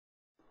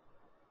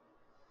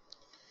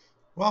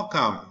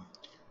Welcome.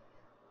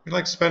 We'd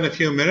like to spend a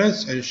few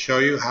minutes and show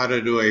you how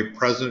to do a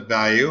present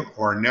value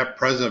or net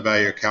present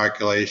value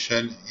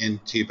calculation in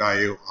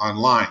TValue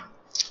Online.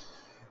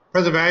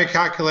 Present value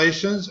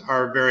calculations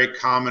are very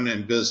common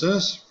in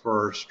business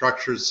for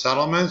structured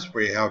settlements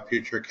where you have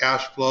future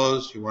cash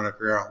flows. You want to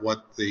figure out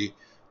what the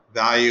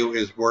value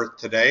is worth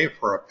today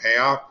for a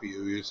payoff.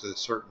 You use a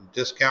certain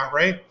discount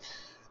rate.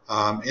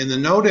 In the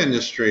note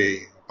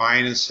industry,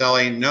 buying and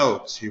selling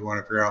notes, you want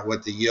to figure out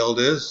what the yield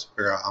is,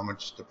 figure out how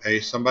much to pay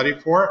somebody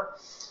for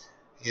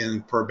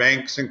it. For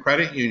banks and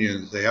credit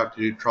unions, they have to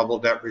do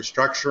troubled debt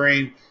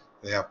restructuring.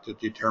 They have to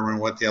determine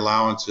what the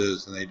allowance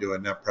is, and they do a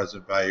net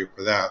present value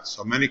for that.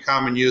 So many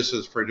common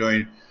uses for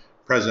doing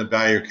present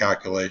value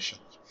calculations.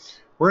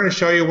 We're going to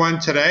show you one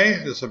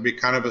today. This will be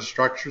kind of a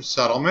structured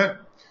settlement.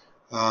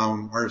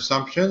 Our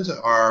assumptions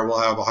are we'll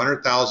have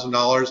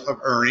 $100,000 of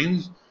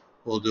earnings.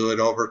 We'll do it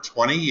over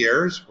 20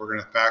 years. We're going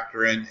to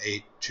factor in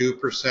a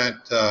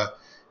 2%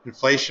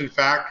 inflation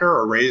factor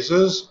or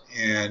raises,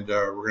 and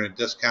we're going to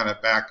discount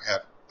it back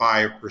at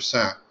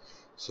 5%.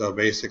 So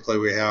basically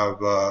we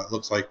have,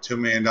 looks like $2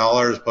 million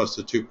plus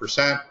the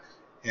 2%,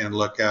 and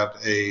look at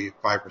a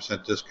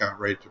 5% discount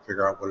rate to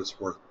figure out what it's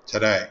worth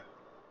today.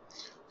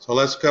 So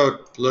let's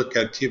go look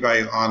at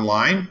TValue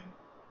Online.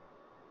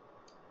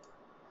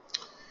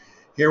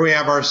 Here we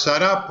have our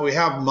setup. We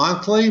have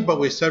monthly, but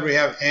we said we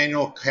have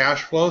annual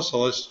cash flow, so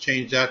let's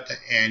change that to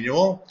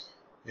annual.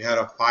 We had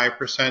a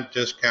 5%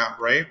 discount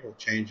rate. We'll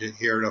change it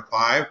here to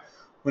 5.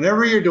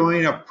 Whenever you're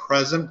doing a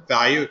present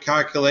value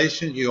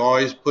calculation, you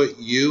always put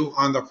U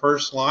on the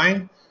first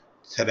line.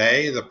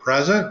 Today, the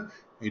present.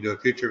 When you do a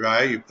future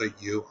value, you put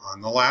U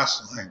on the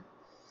last line.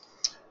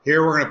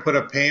 Here we're going to put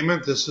a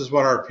payment. This is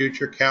what our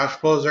future cash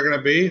flows are going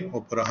to be.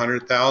 We'll put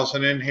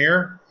 100,000 in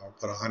here. I'll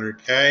put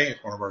 100K.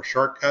 It's one of our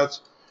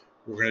shortcuts.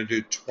 We're going to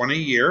do 20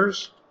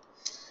 years.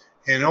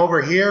 And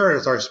over here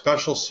is our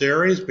special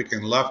series. We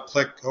can left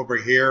click over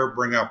here,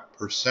 bring up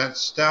percent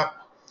step.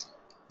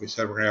 We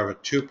said we're going to have a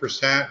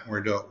 2%. We're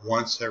going to do it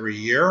once every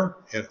year.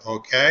 Hit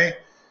OK.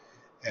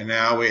 And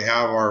now we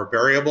have our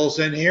variables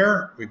in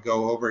here. We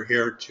go over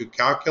here to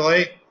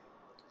calculate.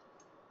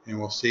 And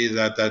we'll see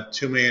that that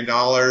 $2 million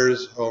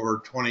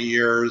over 20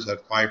 years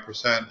at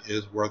 5%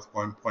 is worth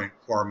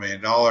 $1.4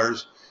 million.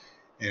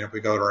 And if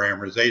we go to our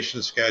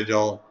amortization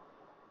schedule,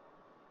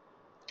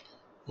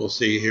 we'll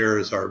see here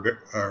is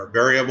our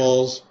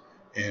variables,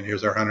 and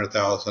here's our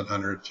 100,000,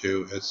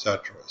 102,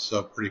 etc.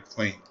 So pretty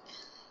clean.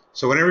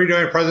 So whenever you're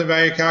doing a present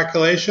value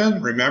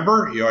calculation,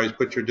 remember, you always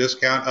put your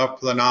discount up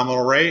to the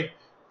nominal rate,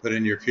 put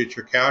in your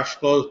future cash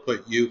flows,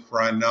 put U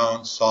for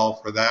unknown, solve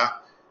for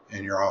that,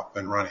 and you're off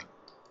and running.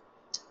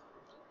 If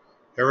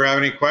you ever have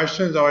any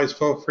questions, always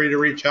feel free to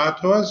reach out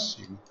to us.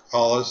 You can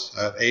call us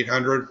at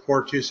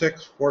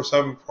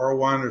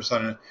 800-426-4741 or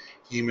send an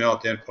email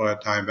to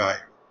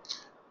info@TimeValue.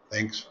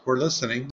 Thanks for listening.